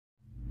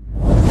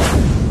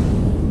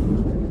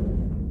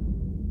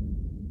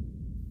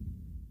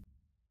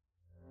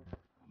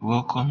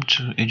Welcome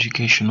to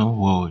Educational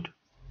World.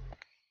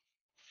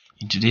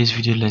 In today's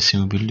video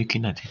lesson, we'll be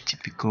looking at a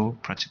typical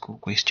practical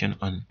question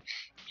on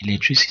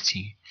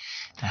electricity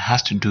that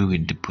has to do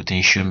with the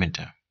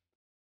potentiometer.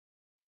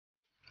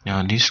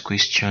 Now, this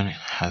question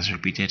has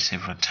repeated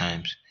several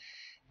times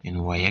in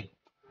WAEC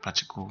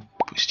Practical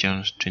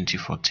Questions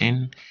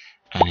 2014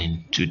 and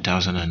in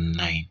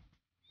 2009.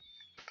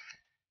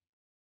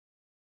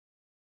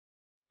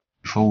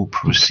 Before we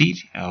proceed,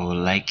 I would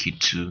like you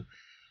to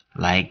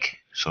like,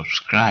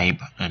 subscribe,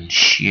 and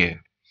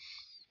share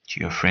to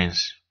your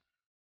friends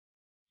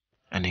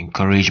and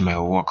encourage my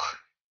work.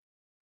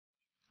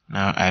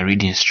 Now I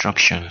read the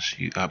instructions.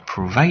 You are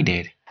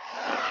provided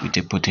with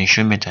a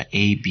potentiometer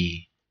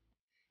AB,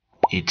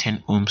 a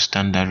 10 ohm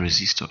standard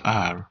resistor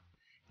R,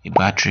 a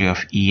battery of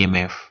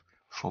EMF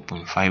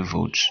 4.5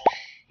 volts,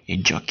 a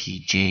jockey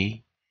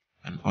J,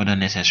 and other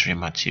necessary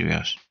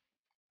materials.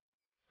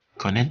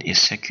 Connect a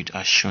circuit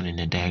as shown in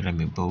the diagram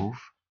above.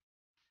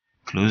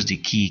 Close the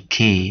key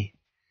K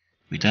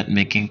without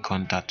making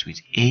contact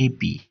with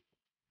AB.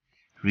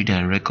 Read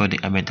and record the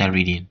ammeter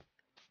reading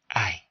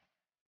I.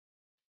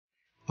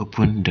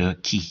 Open the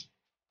key.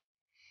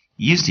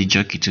 Use the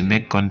jockey to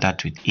make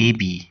contact with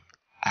AB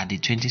at the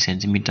 20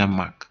 cm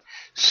mark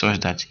such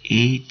that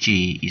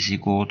AJ is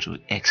equal to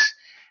X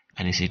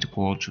and is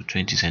equal to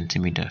 20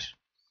 cm.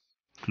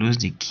 Close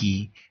the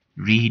key,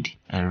 read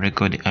and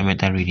record the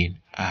ammeter reading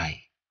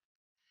I.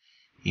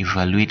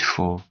 Evaluate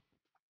for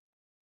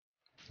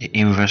the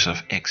inverse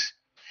of X.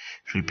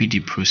 Repeat the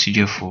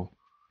procedure for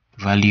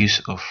values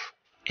of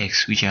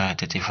X, which are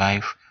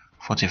 35,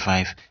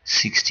 45,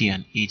 60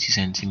 and 80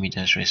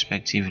 centimeters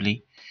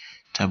respectively.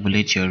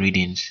 Tabulate your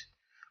readings.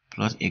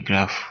 Plot a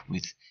graph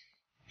with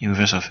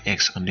inverse of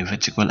X on the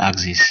vertical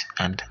axis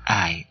and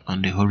I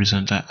on the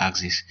horizontal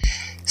axis,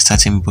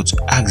 starting both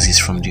axes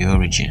from the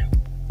origin.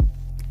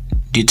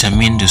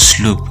 Determine the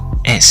slope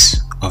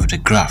S of the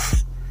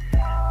graph.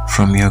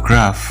 From your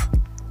graph,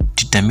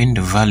 determine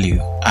the value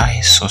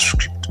I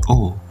subscript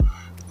O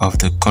of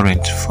the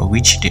current for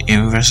which the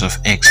inverse of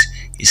X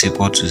is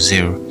equal to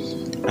 0,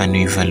 and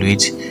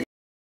evaluate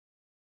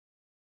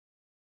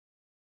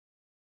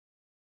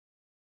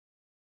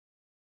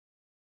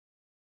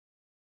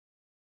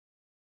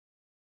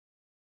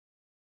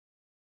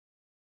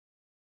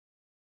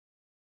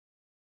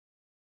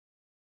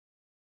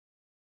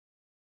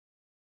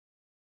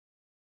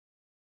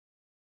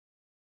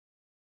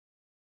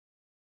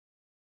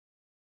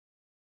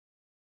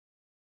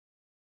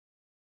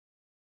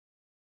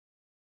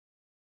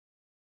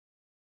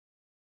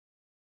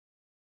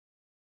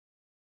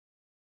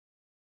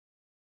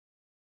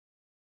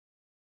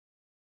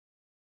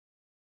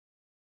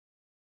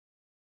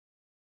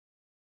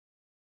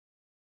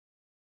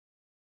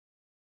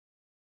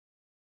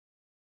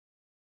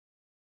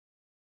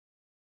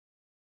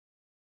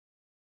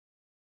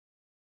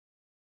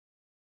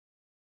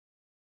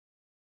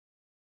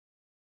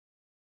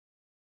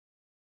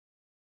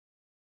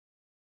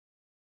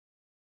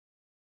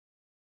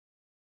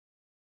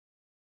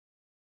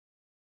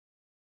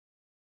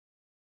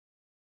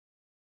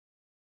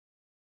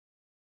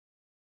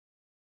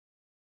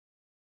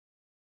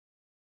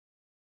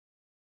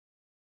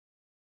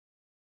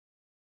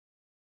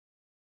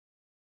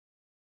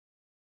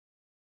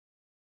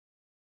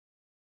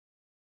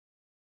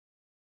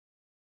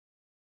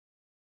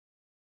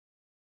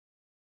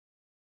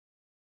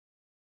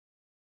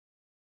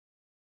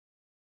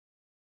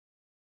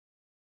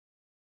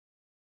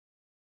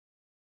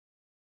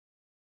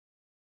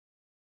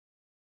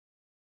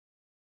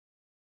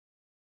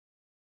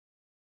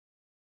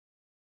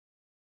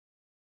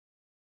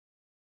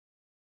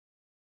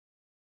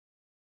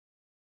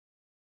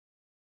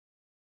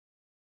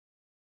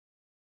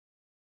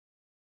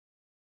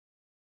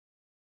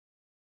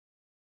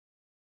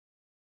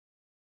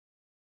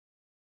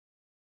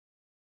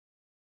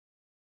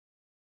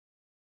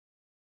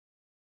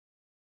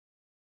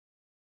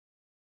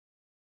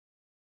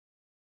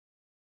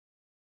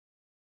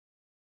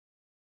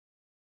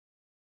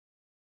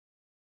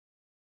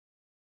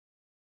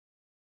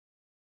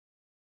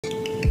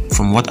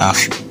from what our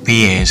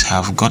peers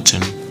have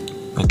gotten,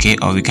 okay,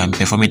 or we can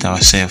perform it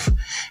ourselves.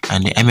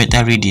 And the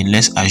ammeter reading,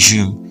 let's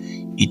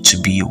assume it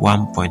to be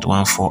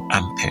 1.14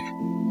 ampere.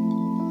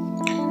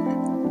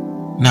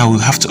 Now we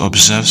have to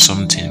observe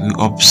something. We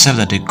observe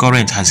that the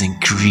current has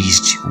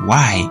increased.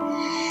 Why?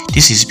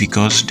 This is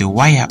because the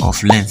wire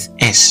of length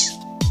S,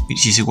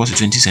 which is equal to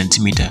 20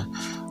 cm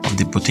of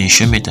the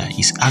potentiometer,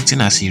 is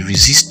acting as a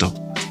resistor,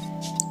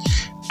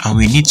 and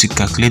we need to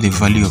calculate the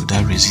value of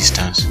that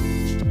resistance.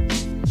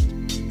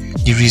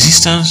 The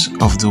resistance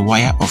of the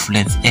wire of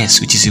length S,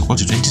 which is equal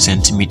to 20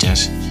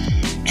 centimeters,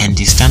 and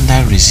the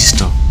standard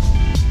resistor,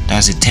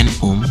 that's a 10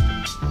 ohm,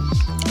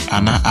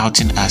 are now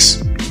acting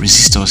as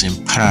resistors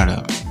in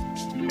parallel.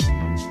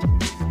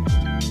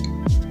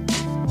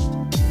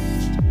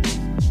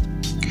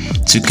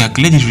 To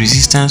calculate the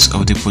resistance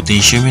of the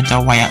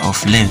potentiometer wire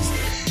of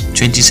length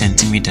 20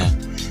 centimeter,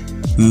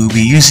 we will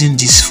be using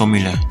this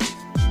formula.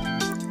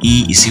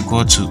 E is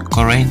equal to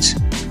current,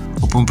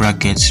 open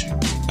bracket,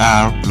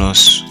 R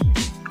plus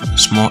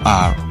small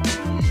r.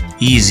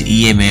 E is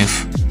the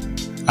EMF,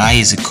 I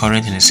is the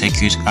current in the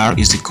circuit, R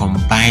is the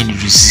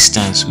combined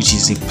resistance, which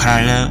is the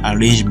parallel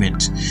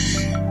arrangement,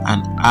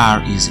 and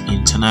R is the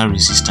internal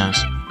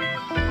resistance.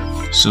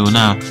 So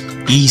now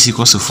E is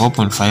equals to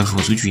 4.5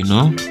 volts, which we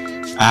know.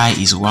 I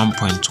is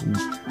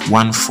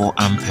 1.14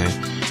 ampere,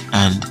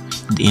 and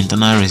the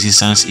internal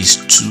resistance is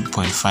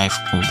 2.5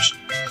 ohms.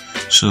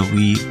 So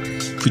we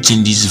put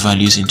in these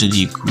values into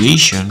the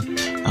equation,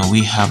 and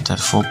we have that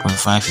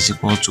 4.5 is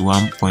equal to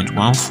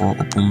 1.14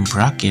 open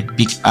bracket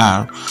big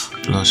R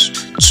plus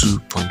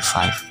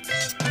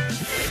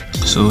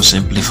 2.5. So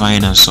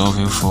simplifying and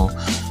solving for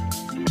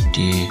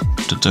the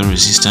total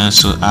resistance,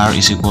 so R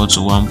is equal to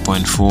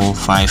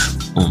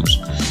 1.45 ohms.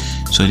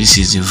 So this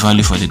is the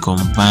value for the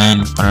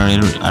combined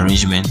parallel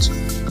arrangement.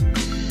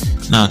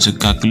 Now to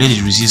calculate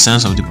the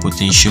resistance of the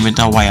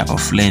potentiometer wire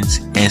of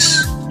length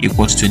S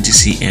equal to 20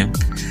 cm,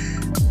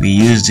 we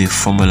use the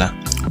formula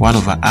 1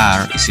 over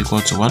R is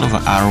equal to 1 over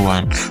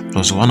R1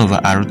 plus 1 over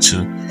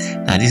R2.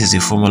 Now this is the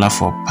formula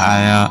for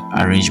parallel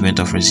arrangement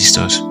of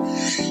resistors.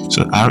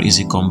 So R is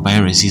the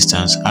combined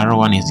resistance,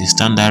 R1 is the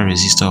standard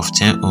resistor of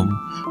 10 ohm,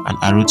 and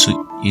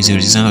R2 is the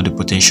resistance of the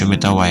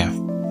potentiometer wire.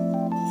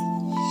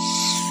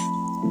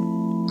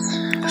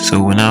 So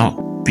we now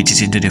put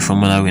it into the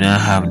formula. We now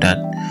have that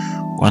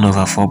 1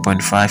 over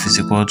 4.5 is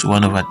equal to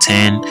 1 over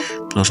 10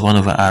 plus 1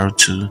 over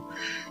R2.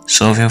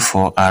 Solving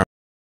for R.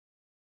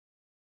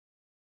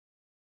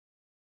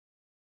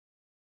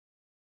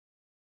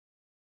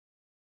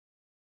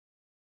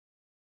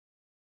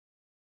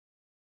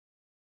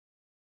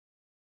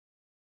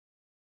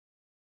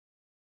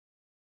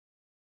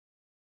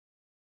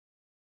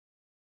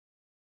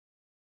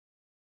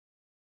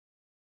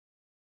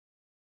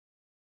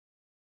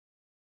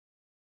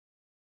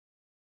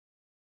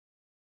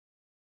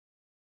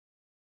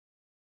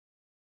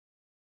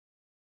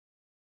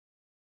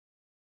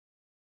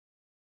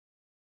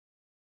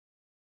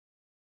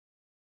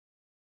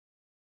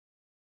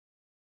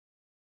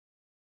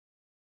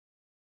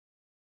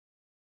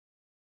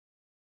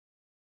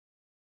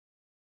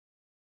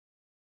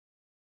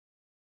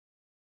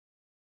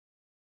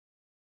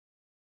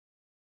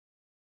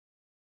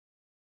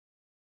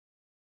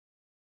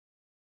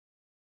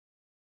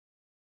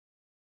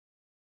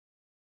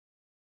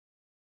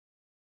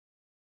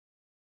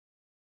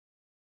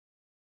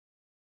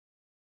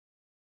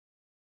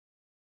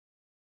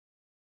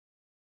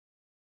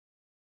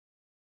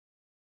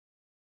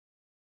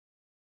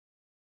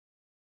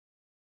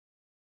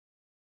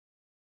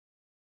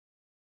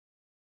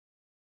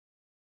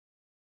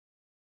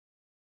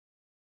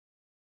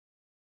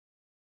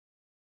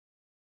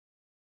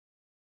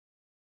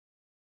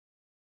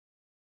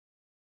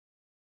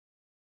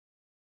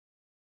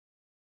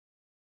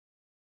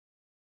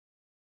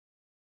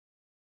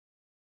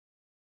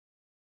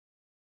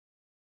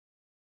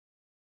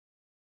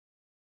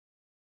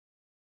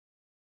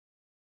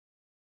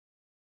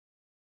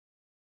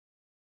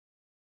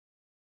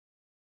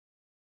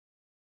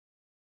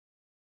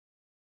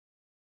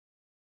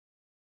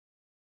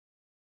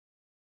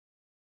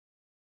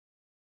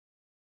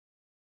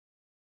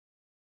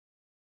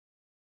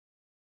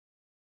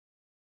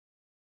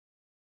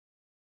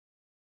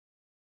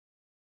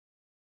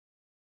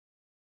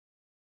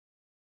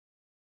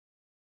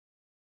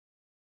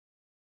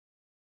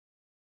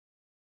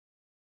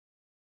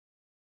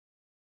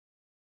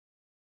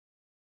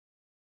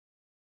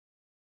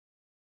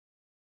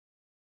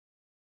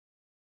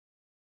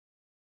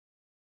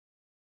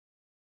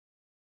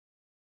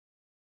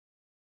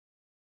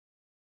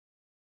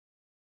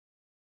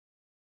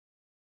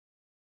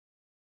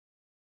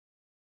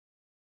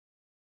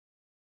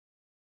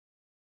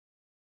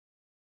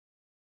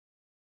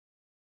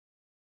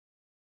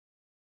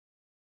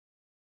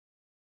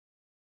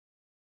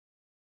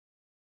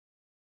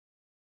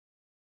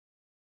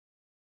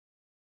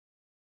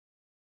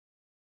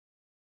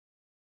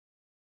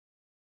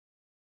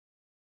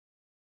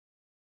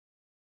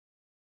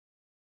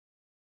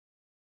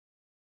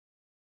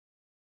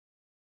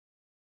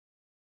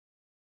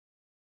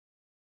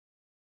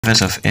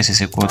 Of S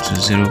is equal to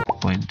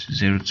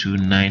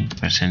 0.029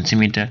 per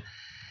centimeter,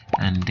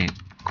 and the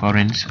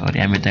current or the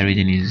ammeter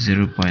reading is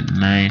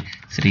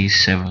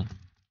 0.937.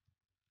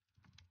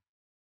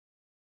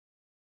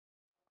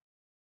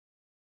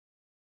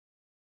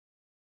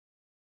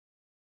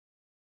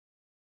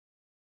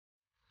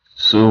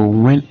 So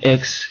when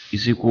X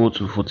is equal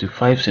to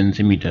 45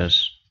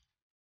 centimeters,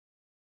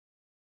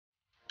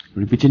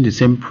 repeating the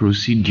same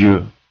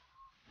procedure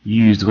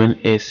used when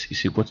S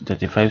is equal to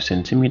 35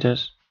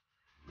 centimeters,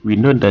 we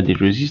know that the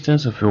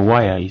resistance of a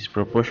wire is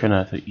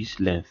proportional to its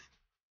length.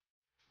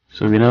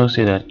 So we now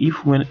say that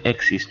if when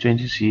X is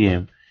 20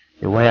 cm,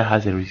 the wire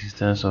has a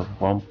resistance of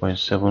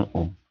 1.7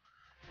 ohm,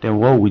 then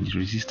what would the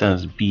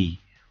resistance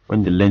be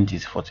when the length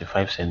is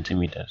 45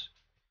 centimeters?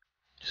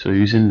 So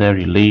using that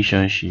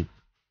relationship,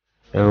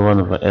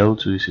 L1 over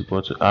L2 is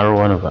equal to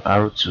R1 over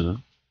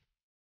R2.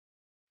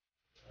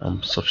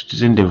 I'm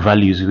substituting the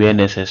values where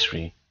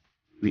necessary.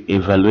 We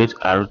evaluate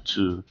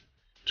R2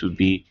 to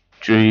be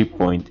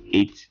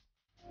 3.8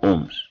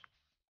 ohms.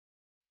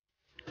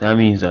 That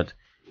means that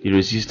the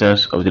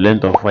resistance of the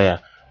length of wire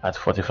at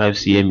 45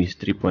 cm is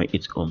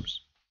 3.8 ohms.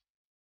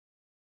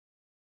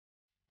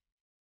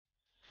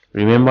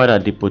 Remember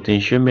that the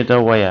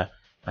potentiometer wire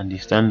and the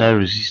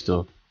standard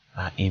resistor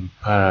are in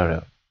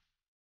parallel.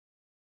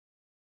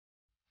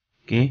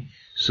 Okay,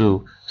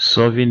 so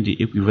solving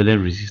the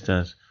equivalent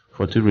resistance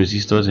for two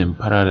resistors in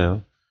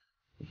parallel,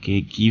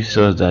 okay, gives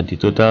us that the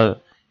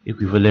total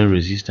equivalent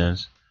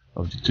resistance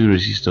of the two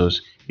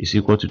resistors is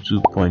equal to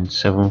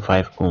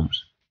 2.75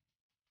 ohms.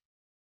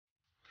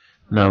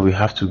 Now we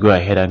have to go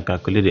ahead and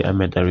calculate the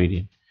ammeter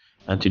reading,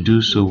 and to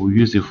do so we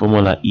use the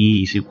formula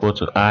E is equal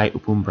to I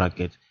open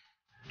bracket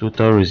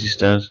total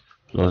resistance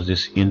plus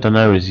this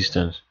internal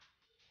resistance,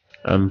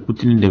 and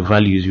putting in the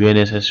values where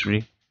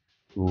necessary.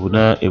 We will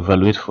now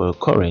evaluate for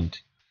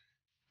current.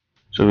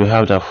 So we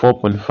have that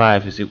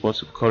 4.5 is equal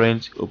to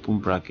current open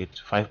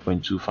bracket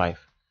 5.25.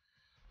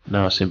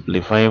 Now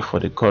simplifying for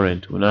the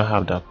current, we now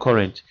have that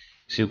current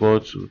is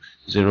equal to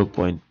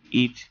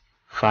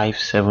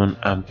 0.857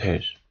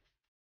 amperes.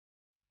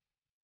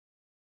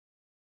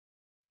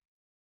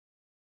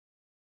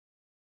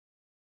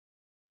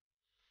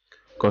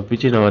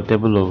 Computing our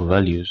table of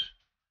values,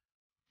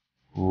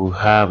 we will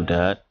have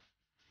that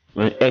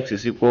when x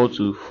is equal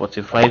to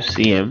 45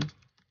 cm,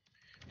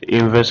 the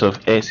inverse of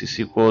x is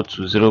equal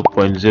to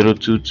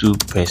 0.022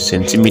 per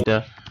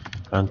centimeter,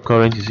 and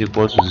current is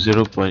equal to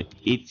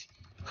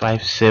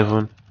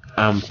 0.857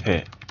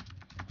 ampere.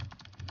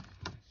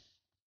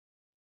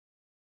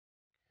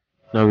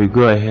 Now we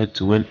go ahead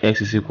to when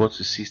x is equal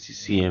to 60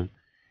 cm.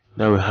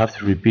 Now we have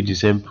to repeat the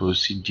same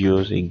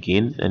procedures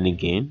again and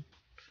again.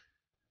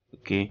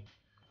 Okay,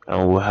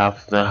 and we'll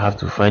now have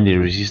to find the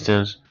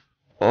resistance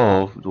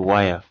of the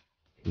wire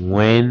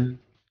when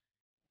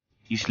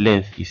its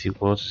length is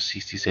equal to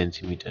 60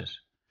 centimeters.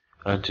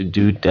 And to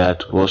do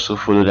that, we also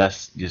follow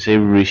that the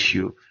same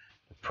ratio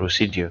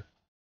procedure.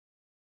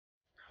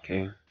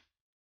 Okay,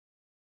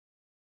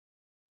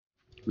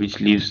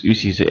 which is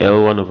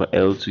L1 over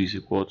L2 is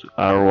equal to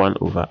R1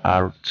 over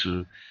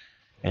R2,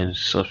 and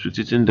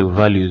substituting the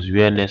values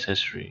where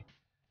necessary.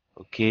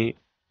 Okay,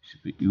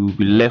 you will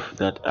be left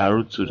that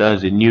R2,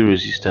 that's the new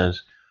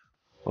resistance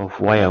of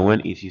wire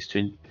when it is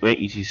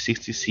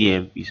 60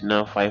 cm, is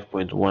now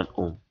 5.1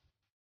 ohm.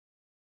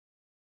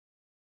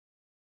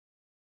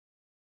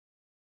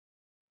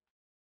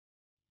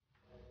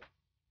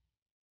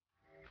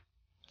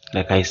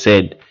 Like I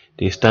said,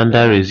 the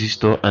standard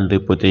resistor and the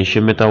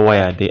potentiometer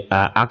wire, they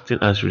are acting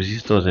as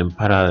resistors in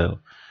parallel.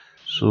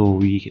 So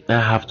we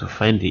now have to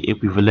find the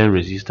equivalent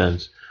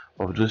resistance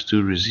of those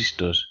two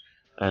resistors,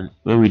 and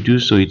when we do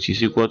so, it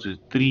is equal to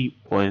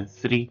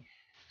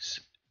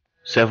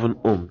 3.37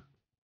 ohm.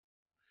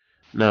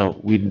 Now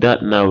with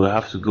that, now we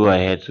have to go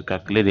ahead to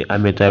calculate the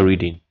ammeter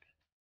reading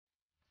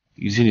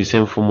using the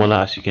same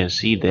formula as you can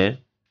see there.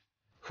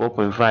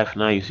 4.5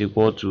 now is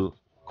equal to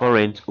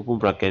current open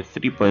bracket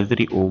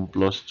 3.3 ohm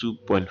plus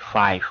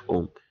 2.5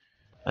 ohm,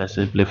 and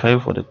simplifying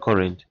for the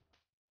current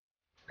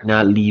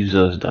now leaves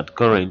us that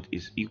current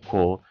is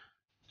equal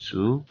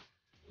to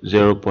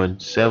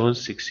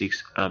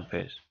 0.766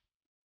 amperes.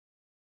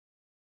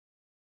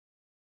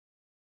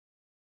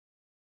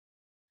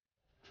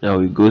 Now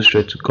we go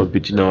straight to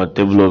computing our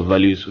table of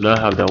values. We now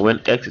have that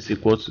when x is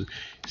equal to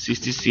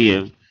 60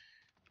 cm,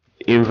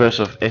 the inverse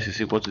of x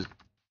is equal to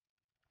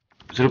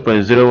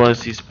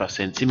 0.016 per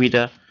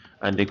centimeter,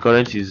 and the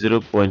current is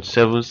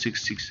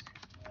 0.766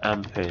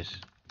 amperes.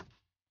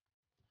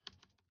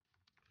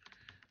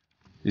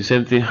 The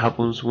same thing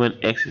happens when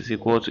x is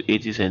equal to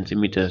 80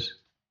 centimeters.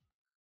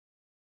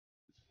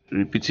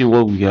 Repeating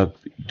what we have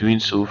been doing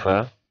so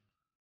far.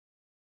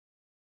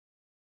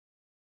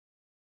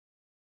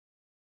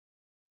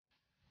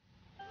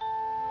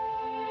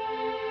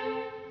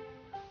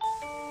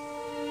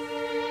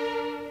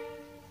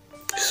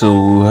 So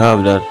we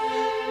have that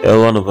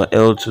L1 over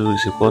L2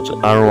 is equal to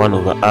R1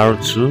 over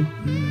R2,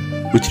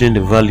 putting in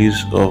the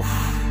values of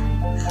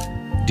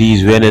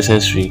these where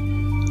necessary.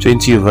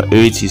 20 over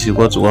 8 is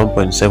equal to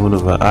 1.7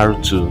 over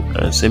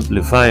R2, and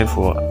simplifying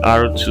for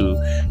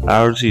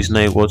R2 is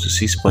now equal to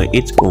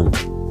 6.8 ohm.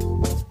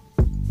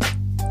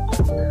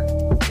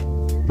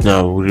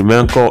 Now we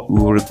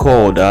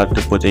recall that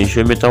the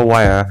potentiometer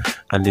wire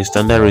and the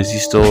standard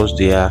resistors,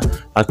 they are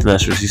acting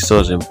as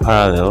resistors in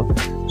parallel.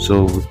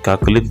 So we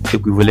calculate the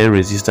equivalent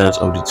resistance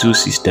of the two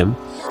systems.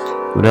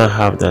 We now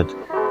have that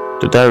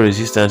total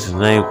resistance is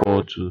now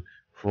equal to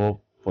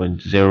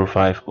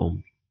 4.05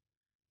 ohm.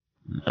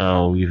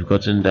 Now we've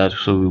gotten that,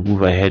 so we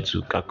move ahead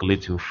to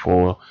calculating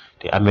for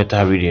the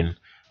ammeter reading.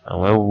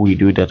 And when we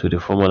do that with the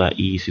formula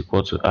E is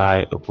equal to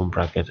I open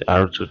bracket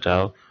R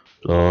total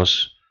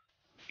plus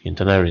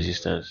internal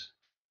resistance,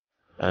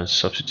 and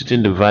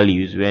substituting the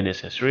values where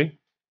necessary,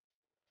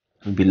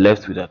 we'll be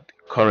left with that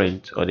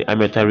current or the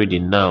ammeter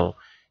reading now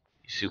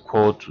is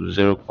equal to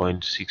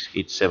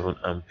 0.687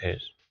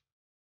 amperes.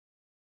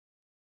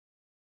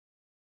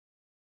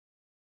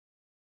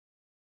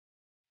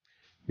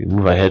 We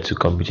move ahead to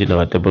computing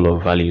our table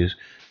of values.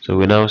 So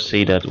we now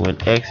say that when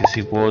x is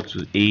equal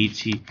to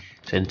 80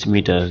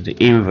 centimeters, the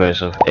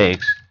inverse of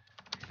x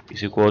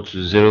is equal to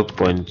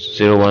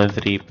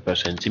 0.013 per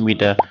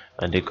centimeter,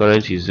 and the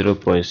current is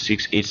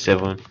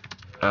 0.687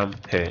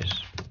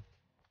 amperes.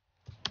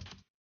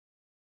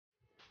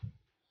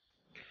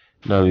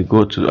 Now we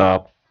go to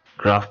our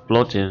graph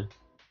plotting.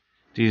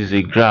 This is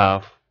a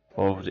graph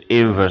of the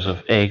inverse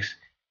of x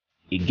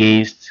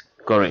against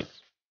current.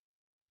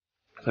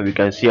 So we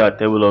can see our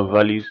table of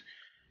values.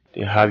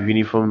 They have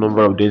uniform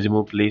number of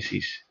decimal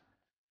places.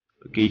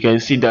 Okay, you can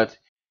see that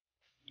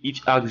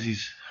each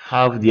axis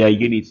have their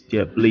units they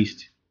are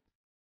placed.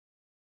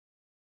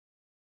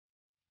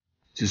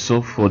 To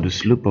solve for the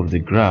slope of the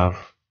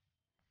graph,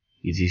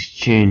 it is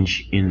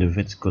change in the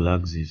vertical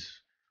axis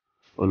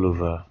all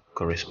over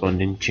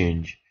corresponding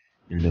change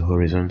in the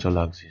horizontal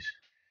axis.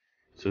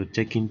 So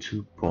taking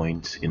 2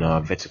 points in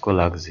our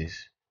vertical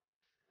axis,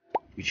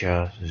 which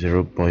are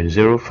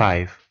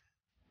 0.05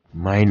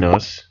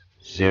 minus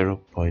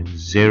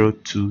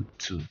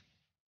 0.022,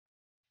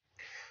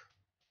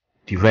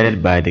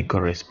 divided by the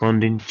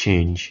corresponding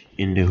change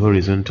in the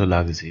horizontal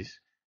axis,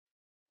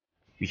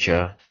 which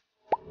are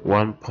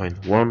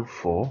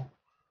 1.14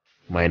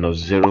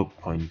 minus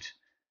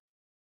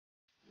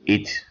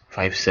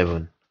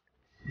 0.857.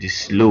 The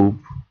slope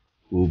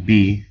will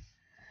be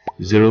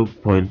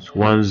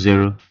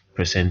 0.10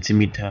 per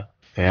centimeter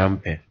per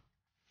ampere.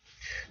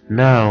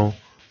 Now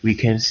we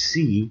can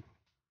see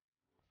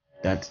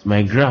that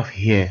my graph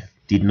here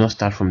did not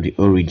start from the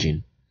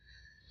origin,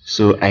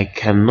 so I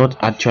cannot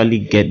actually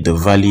get the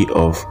value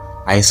of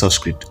I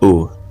subscript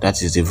O,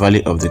 that is the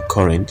value of the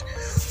current,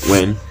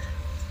 when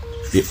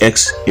the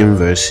x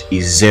inverse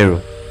is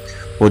 0.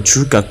 But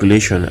through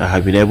calculation I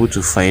have been able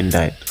to found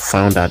out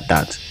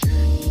that,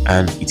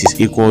 and it is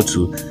equal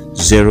to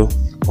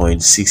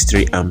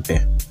 0.63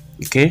 ampere.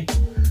 Okay,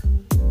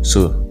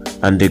 so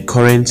and the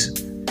current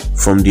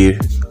from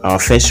our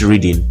first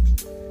reading,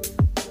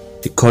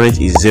 the current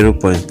is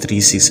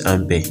 0.36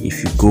 ampere.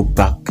 If you go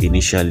back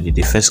initially,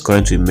 the first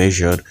current we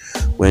measured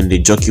when the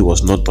jockey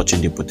was not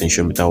touching the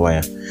potentiometer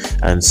wire,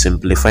 and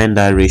simplifying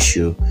that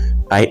ratio,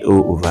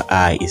 IO over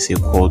I is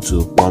equal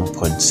to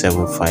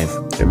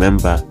 1.75.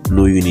 remember,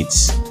 no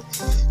units.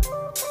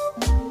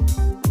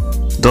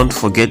 Don't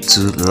forget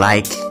to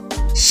like,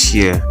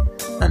 share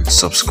and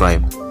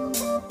subscribe.